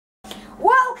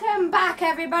Welcome back,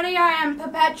 everybody. I am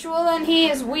Perpetual and he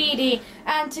is Weedy,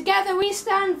 and together we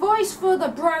stand voice for the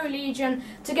Bro Legion.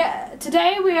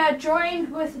 Today we are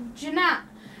joined with Jeanette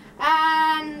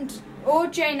or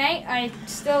J-Nate. I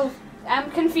still am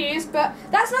confused, but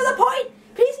that's not the point.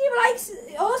 Please leave a like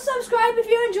or subscribe if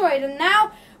you enjoyed. And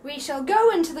now we shall go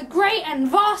into the great and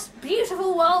vast,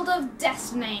 beautiful world of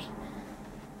Destiny.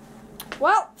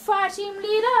 Well, fire team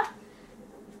leader.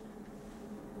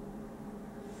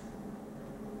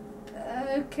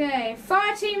 Okay,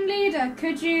 fire team leader,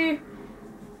 could you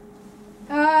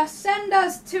send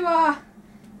us to our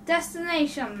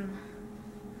destination?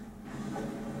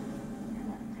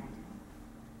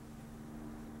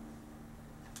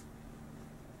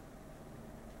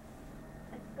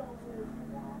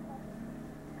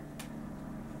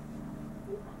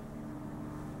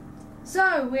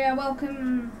 So we are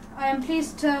welcome. I am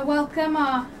pleased to welcome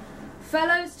our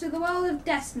fellows to the world of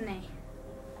Destiny.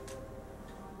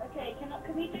 Okay, can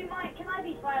we do can I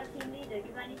be fire team leader?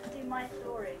 Because I need to do my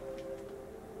story.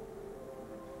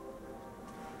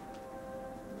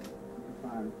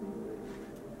 Fire team leader.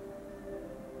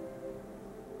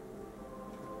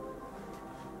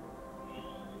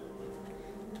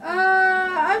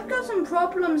 I've got some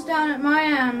problems down at my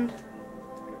end.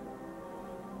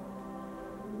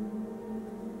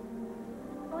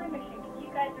 Flying machine, because you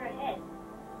guys are ahead.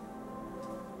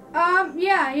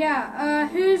 Yeah.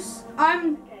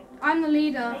 I'm the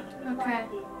leader. Okay.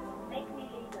 Make me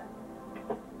leader.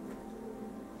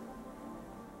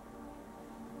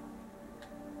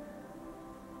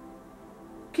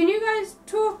 Can you guys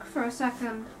talk for a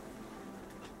second?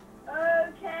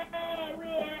 Okay,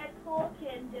 we're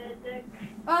talking.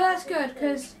 Oh, that's good,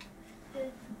 because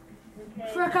Okay.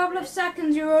 for a couple of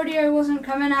seconds your audio wasn't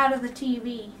coming out of the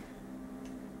TV.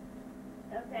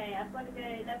 Okay, I've got to go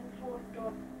level 4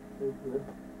 story Is this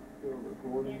still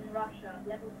recording? in Russia.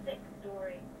 Level 6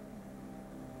 story.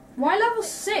 Why level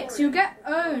 6? You'll get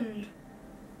owned.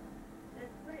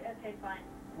 There's 3. Okay, fine.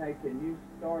 Hey, can you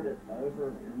start it over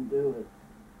and do it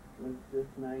with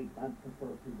just Nate? I'd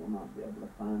prefer people not be able to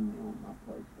find me on my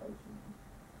PlayStation.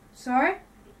 Sorry?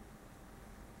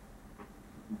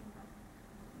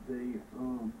 The,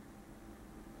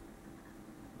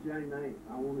 J-Nate,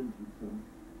 I wanted you to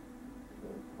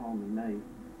call me Nate.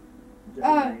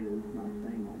 J-Nate is my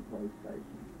thing on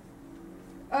PlayStation.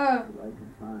 Oh. So they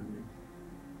can find me.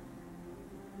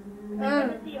 They're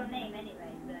going to see your name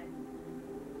anyway, so.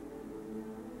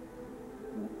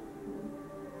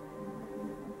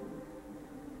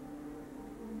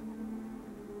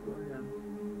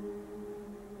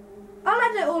 I'll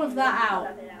edit all of that out.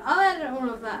 I'll edit all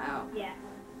of that out. Yeah.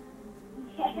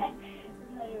 No,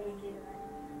 you're kidding.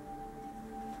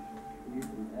 You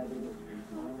can edit it.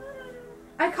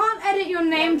 I can't edit your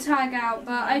name tag out,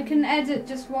 but I can edit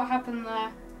just what happened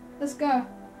there. Let's go.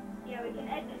 Yeah, we can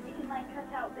edit. We can like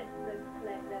cut out bits of the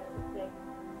clip there.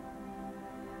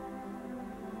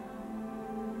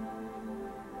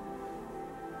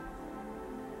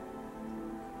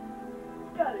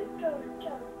 Go.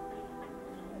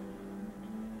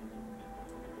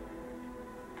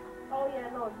 Oh yeah,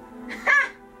 launch.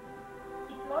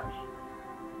 It's launch.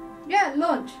 Yeah,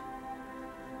 launch.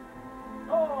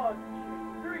 On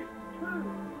 3, 2,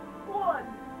 1.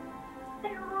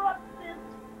 Interrupt this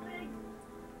big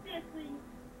sissy.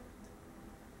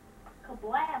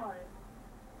 Kablamo.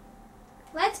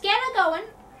 Let's get it going.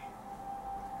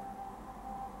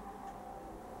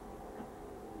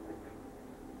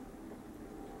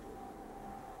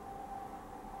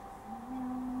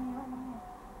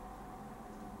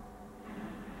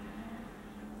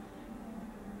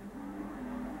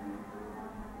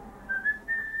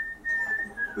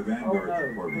 The Vanguard's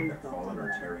reporting that Fallen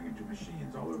are tearing into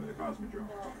machines all over the Cosmodrome.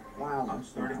 Wow. I'm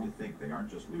starting to think they aren't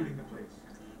just looting the place.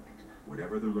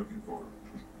 Whatever they're looking for,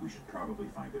 we should probably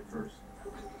find it first.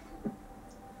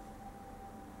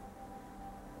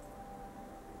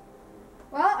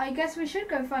 Well, I guess we should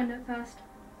go find it first.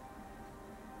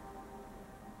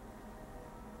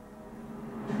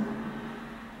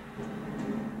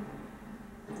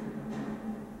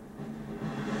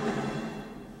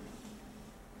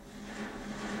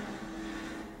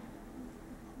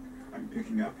 I'm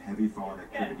picking up heavy Fallen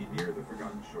activity near the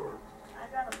Forgotten Shore.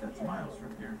 That's miles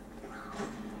from here.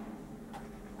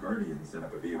 Gardian set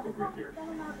up a vehicle grid here.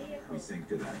 We sync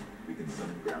to that. We can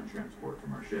summon ground transport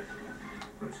from our ship.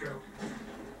 Let's go.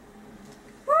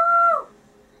 Woo!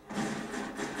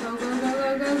 Go.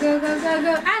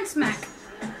 And smack.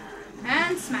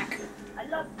 And smack. I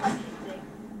love punching things.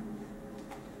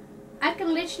 I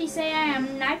can literally say I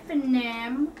am knifing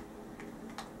them.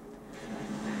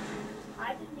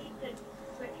 I just need to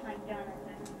switch my gun, I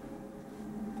think.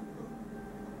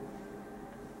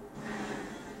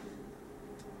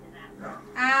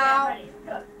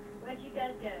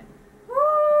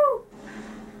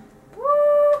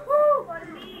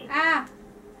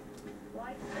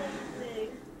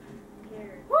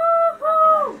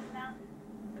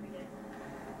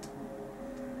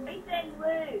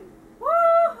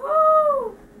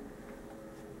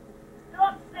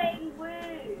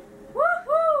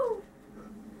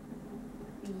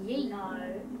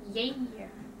 Yeah.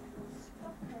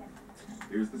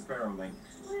 Here's the sparrow link.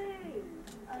 Woo!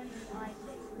 Only I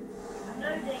think. I'm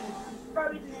loading.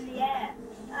 Frozen in the air.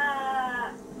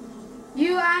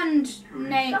 You and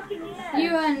Nate. Stuck in the air.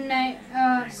 You and Nate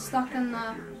are stuck in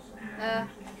the.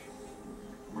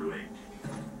 We're late.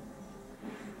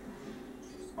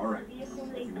 All right. If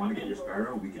you want to get your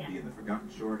sparrow, we can be in the Forgotten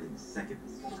Shore in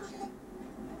seconds.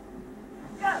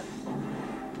 Go!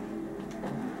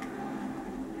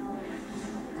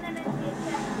 And then it's the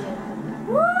objective.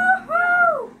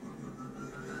 Woohoo!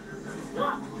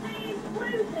 Stop saying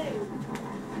Bluetooth!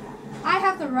 I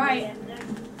have the right.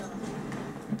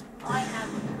 I have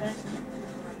the best.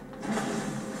 I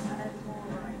have more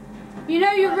right. You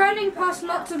know, you're running past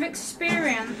lots of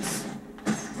experience.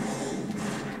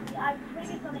 Yeah, I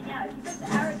figured something out. If you put the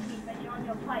arrow keys when you're on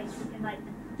your place, you can like.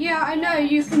 Yeah, I know,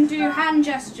 you can do hand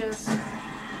gestures.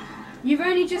 You've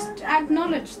only just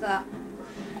acknowledged that.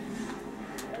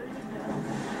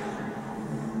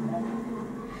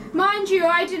 Mind you,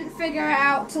 I didn't figure it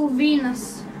out till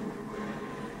Venus.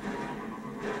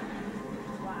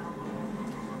 Wow.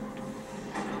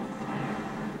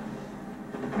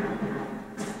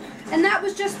 And that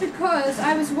was just because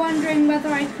I was wondering whether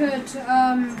I could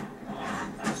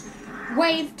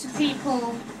wave to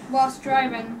people whilst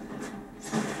driving.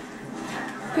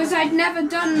 Because I'd never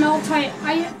done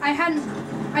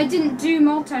I didn't do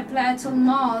multiplayer till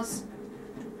Mars.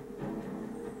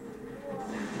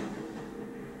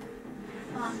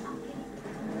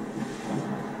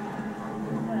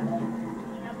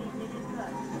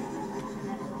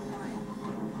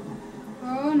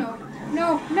 Oh no.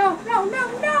 No, no, no,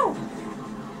 no, no!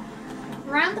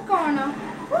 Around the corner.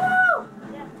 Woo!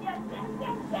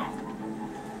 Yes.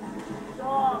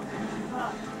 Stop.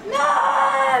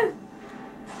 No!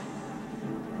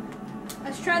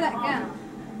 Let's try that again.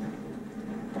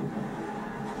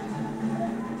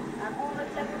 I'm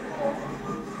almost level 4.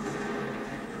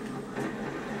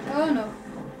 Oh no.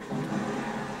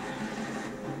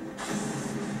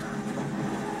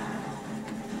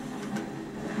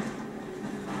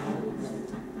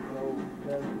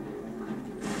 Wait.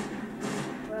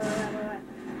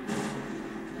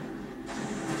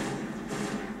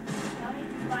 Tell me to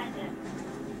find it.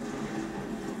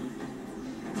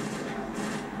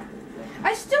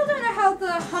 I still don't know how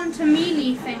the hunter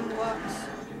melee thing works.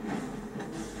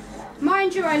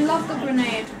 Mind you, I love the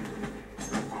grenade.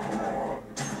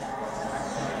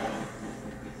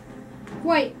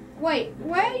 Wait,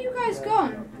 where are you guys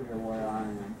gone? Where I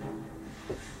am.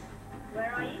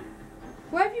 Where are you?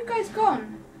 Where have you guys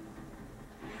gone?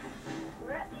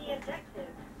 We're at the objective.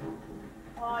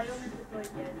 Oh, you're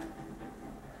disappointed.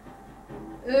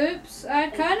 Oops, I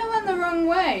kind of went the wrong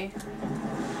way.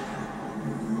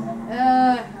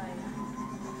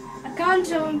 I can't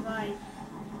tell. Right.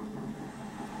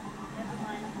 Never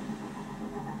mind.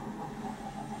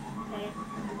 Okay.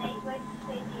 Nate, where did you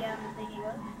say the thingy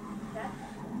was? That?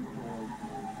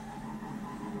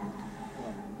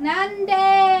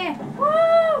 Nande!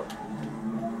 Woo!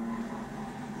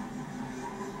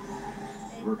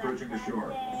 We're approaching the shore.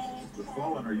 The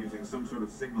Fallen are using some sort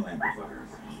of signal amplifiers.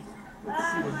 Let's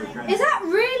see what the trend Is that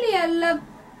really a love?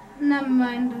 Never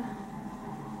mind.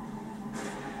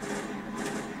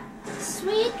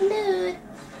 Sweet loot.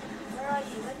 Where are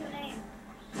you? What's your name?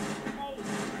 Nate.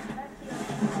 That's your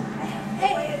name.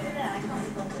 Hey. Way over there. I can't be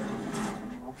bothered.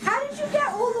 How did you get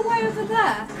all the way over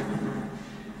there?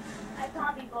 I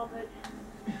can't be bothered.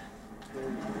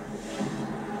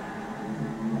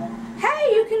 Hey,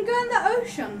 you can go in the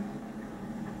ocean.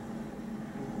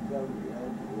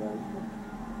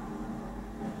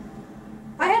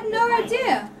 I had no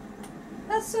idea.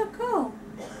 That's so cool.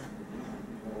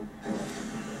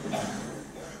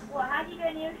 What? How do you go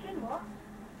in the ocean? What?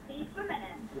 Can you swim in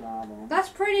it? That's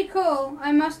pretty cool,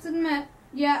 I must admit.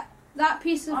 Yeah, that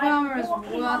piece of armor is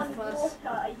walking worthless. on water.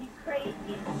 Are you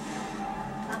crazy?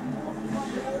 I'm walking on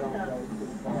water.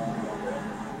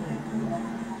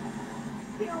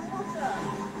 Be on water.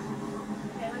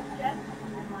 Okay, let's check.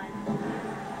 Never mind.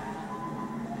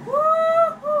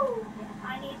 Woohoo! I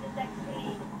need this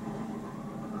XP.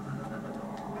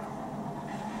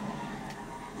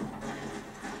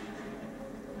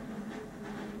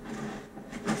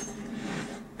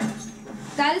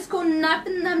 That is called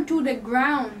knocking them to the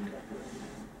ground.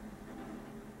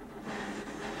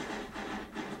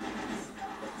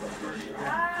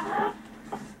 Ah!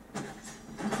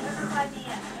 Don't revive me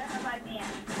yet. Don't revive me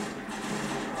yet.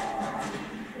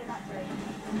 Too much rage.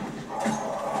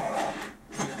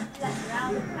 That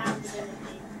ground pound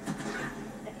ability.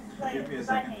 I can slay Give me a it.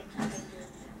 second. Revive me.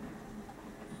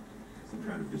 Some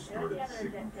kind of There's distorted the other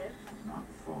signal, objective. not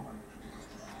Fallen.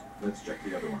 Let's check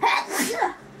the other one.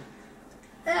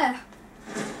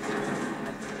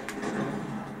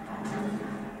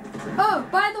 Oh,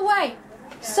 by the way,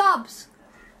 subs.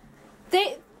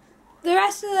 The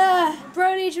rest of the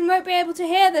Bro Legion won't be able to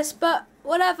hear this, but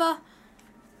whatever.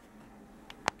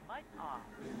 Mic off.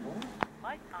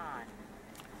 Mic on.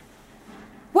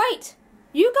 Wait,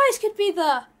 you guys could be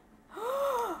the.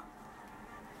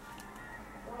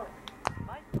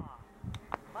 Mic off.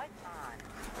 Mic on.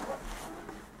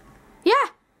 Yeah,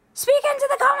 speak into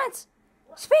the comments.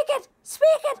 Speak it.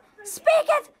 Speak it. Speak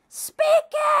it.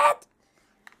 Speak it.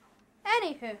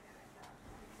 Anywho.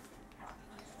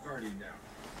 Guardian down.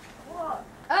 What?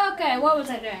 Okay, what was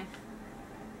I doing?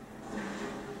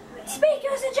 Speak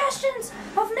your suggestions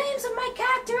of names of my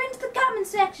character into the comment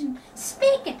section.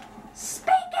 Speak it.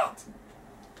 Speak it.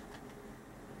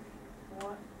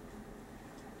 What?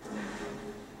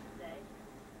 Say.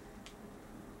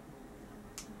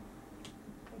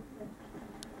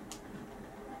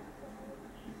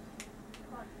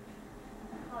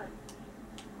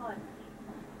 Hot.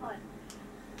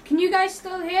 Can you guys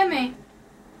still hear me?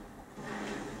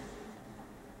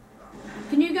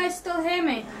 Can you guys still hear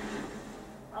me?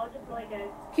 I'll deploy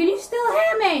go. Can you still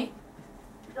hear me?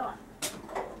 Done.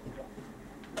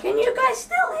 Can you guys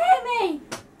still hear me?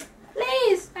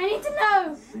 Please, I need to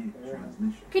know. Sync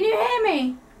transmission. Can you hear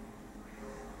me?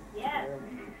 Yeah.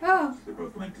 Oh, They're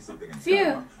both linked to something in Phew.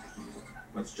 Skywatch.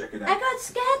 Let's check it I out. got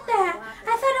scared there.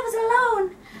 I thought I was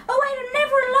alone. Oh wait, I'm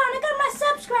never alone. I got my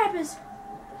subscribers.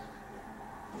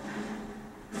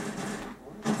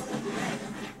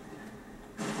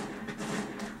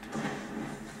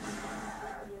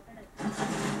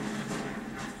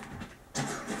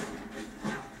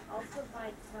 I'll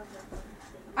provide cover.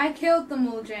 I killed them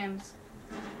all, James.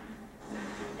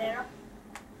 They're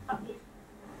up here.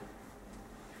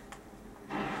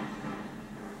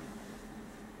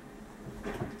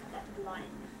 That's line.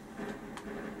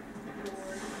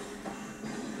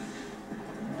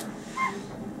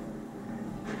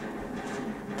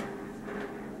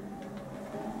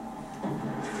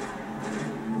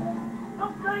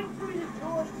 Stop going through the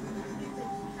door, you stupid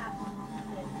cat.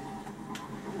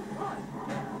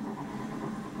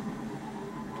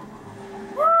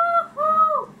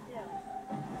 Woohoo! Still.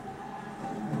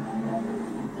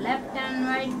 Left and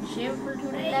right, shift to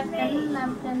the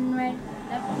left and right,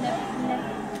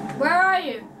 left. Where are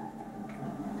you?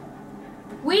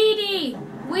 Weedy!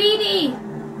 Weedy!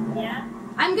 Yeah?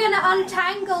 I'm gonna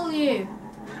untangle you.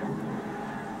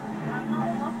 I'm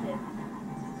not locked.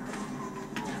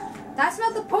 That's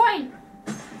not the point.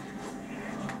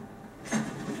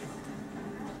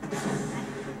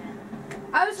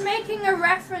 I was making a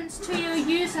reference to your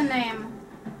username.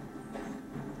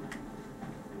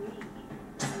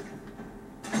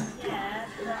 Yeah,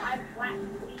 but I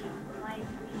whacked weed.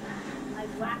 I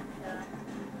whacked her.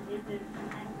 It's an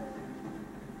angle.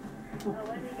 Oh,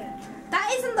 where did it go? That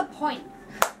isn't the point.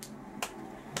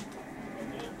 It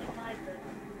is in my book.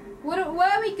 Where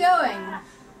are we going?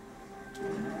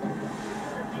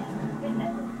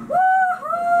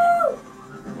 Woohoo!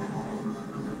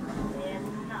 Yeah,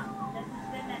 no. That's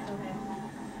the metal here.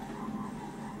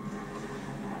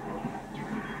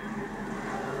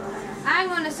 Hang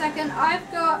on a second. I've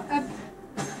got a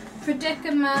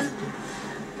predicament.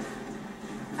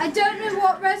 I don't know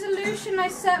what resolution I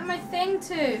set my thing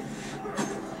to.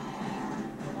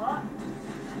 What?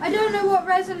 I don't know what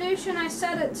resolution I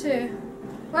set it to.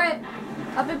 Wait,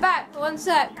 I'll be back. One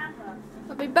sec. Camera.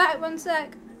 I'll be back. One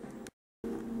sec.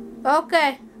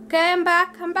 Okay. Okay, I'm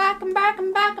back. I'm back.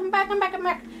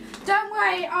 Don't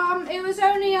worry. It was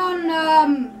only on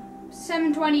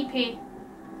 720p.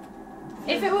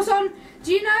 If it was on,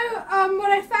 do you know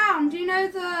what I found? Do you know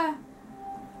the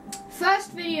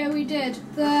first video we did,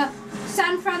 the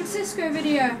San Francisco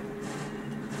video?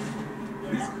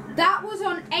 That was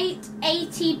on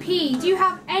 880p. Do you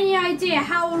have any idea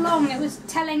how long it was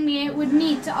telling me it would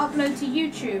need to upload to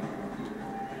YouTube?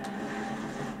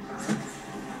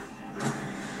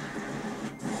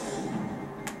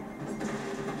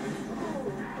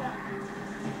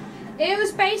 It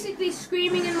was basically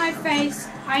screaming in my face,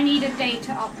 I need a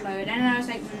data upload, and I was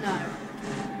like, no.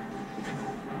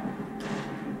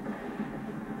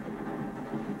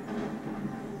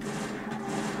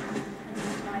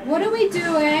 What are we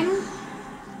doing?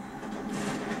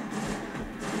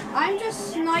 I'm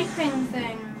just sniping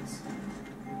things.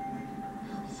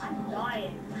 I'm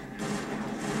dying.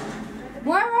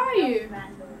 Where are you?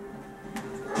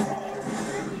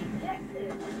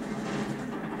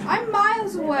 I'm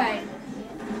miles away.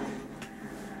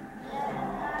 No,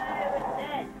 it's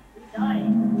dead. We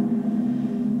died.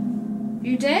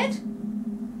 You did?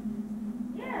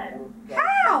 Yeah.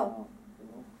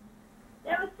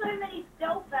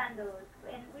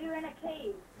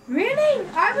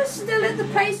 still at the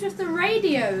place with the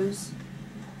radios.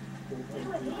 We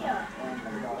were here.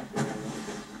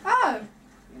 Oh.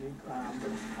 Anytime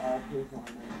that all people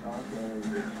in the dark area,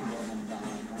 two of them die,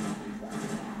 one of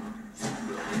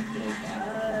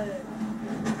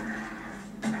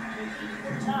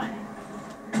them dies.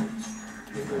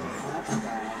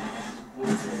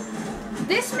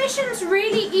 This mission's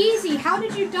really easy. How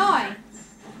did you die?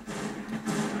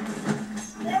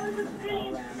 There was a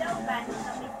brilliant stealth battle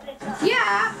that we split up.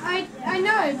 Yeah, I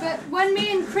know, but when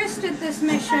me and Chris did this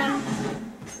mission,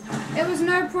 it was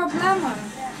no problemo.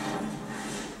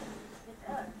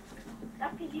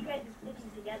 That's because you guys are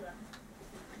sticking together.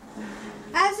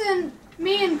 As in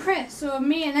me and Chris, or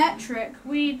me and Ettrick,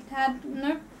 we had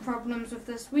no problems with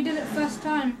this. We did it first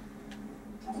time.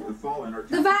 The Fallen are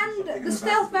The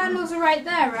stealth vandals are right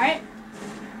there, right?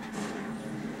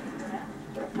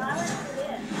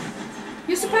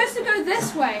 You're supposed to go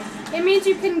this way. It means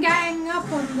you can gang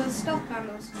up on the stealth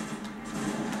vandals.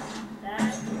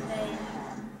 That's insane.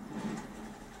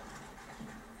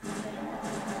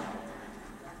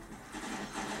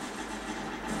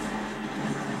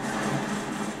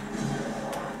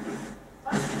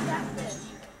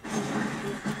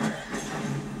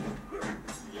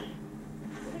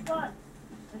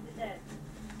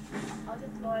 I'll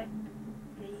just go. Okay,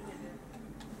 you can do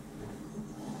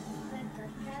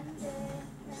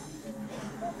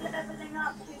it. Leveling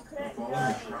up too The quick. Fallen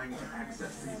are trying to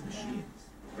access these machines,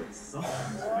 but sometimes to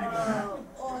make it happen.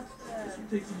 Whoa, This awesome. will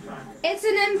take some time. It's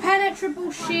an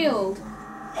impenetrable shield.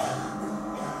 I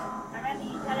remember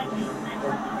you telling me that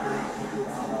one.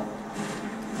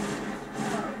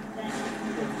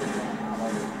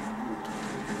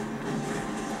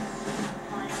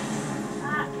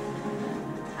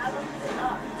 How long did it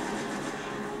last?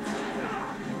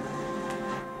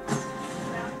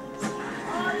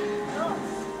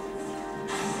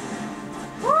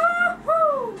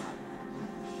 Woohoo!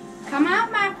 Come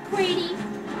out, my pretty.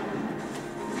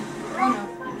 Oh no.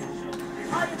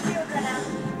 Oh, your shield ran out.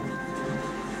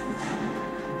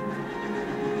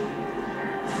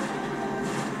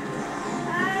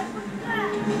 What's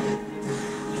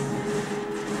that?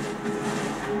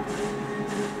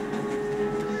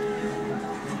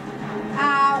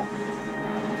 Ow.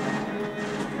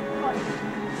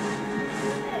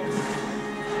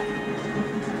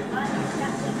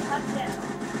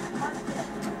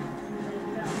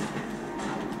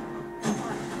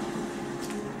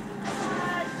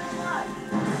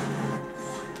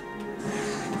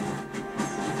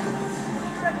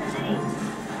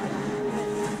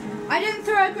 I didn't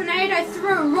throw a grenade, I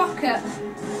threw a rocket.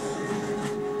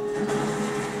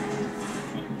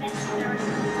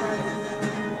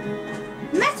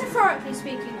 Metaphorically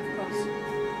speaking, of course.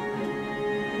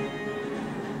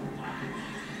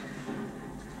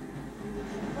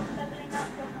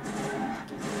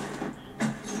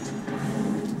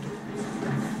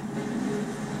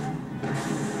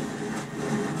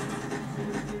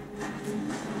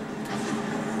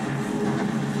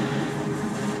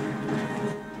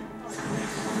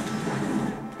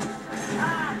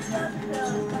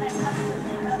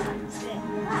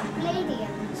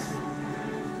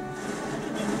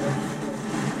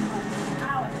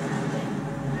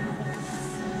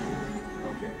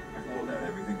 Okay, I pulled out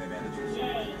everything they managed to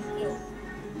Yay, steal. skill.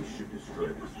 We should destroy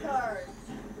this thing. Card.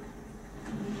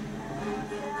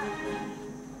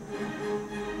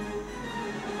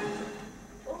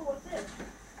 Oh, what's this?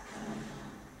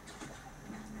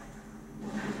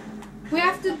 We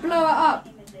have to blow it up.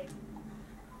 Imaging.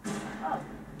 Oh.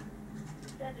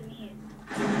 It doesn't mean.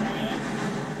 Okay.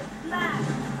 Smash.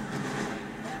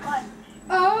 Punch.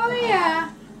 Oh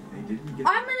yeah. They didn't get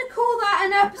I'm gonna call that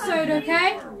an episode,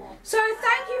 okay? So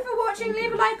thank you for watching.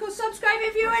 Leave a like or subscribe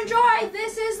if you enjoyed.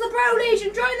 This is the Bro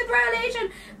Legion. Join the Bro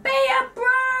Legion. Be a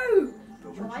bro.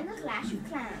 Join the Clash of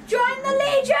Clans. Join the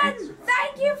Legion.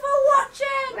 Thank you for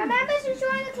watching. Remember to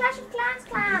join the Clash of Clans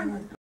clan.